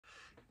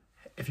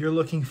If you're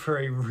looking for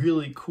a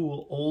really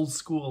cool old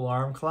school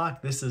alarm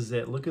clock, this is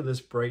it. Look at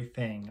this bright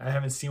thing. I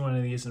haven't seen one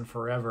of these in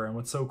forever. And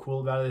what's so cool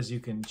about it is you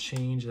can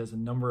change, there's a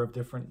number of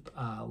different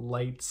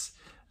lights,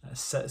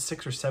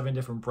 6 or 7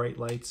 different bright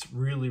lights.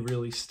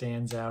 Really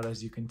stands out,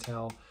 as you can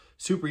tell.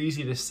 Super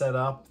easy to set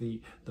up.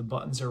 The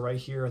buttons are right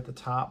here at the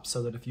top,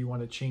 so that if you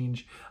want to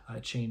change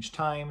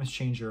times,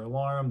 change your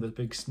alarm, the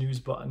big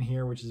snooze button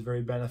here, which is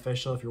very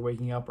beneficial if you're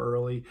waking up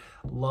early.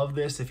 Love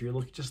this if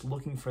you're just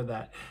looking for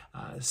that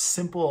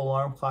simple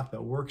alarm clock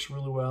that works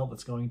really well,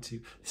 that's going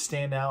to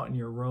stand out in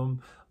your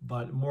room,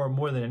 but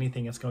more than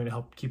anything, it's going to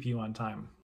help keep you on time.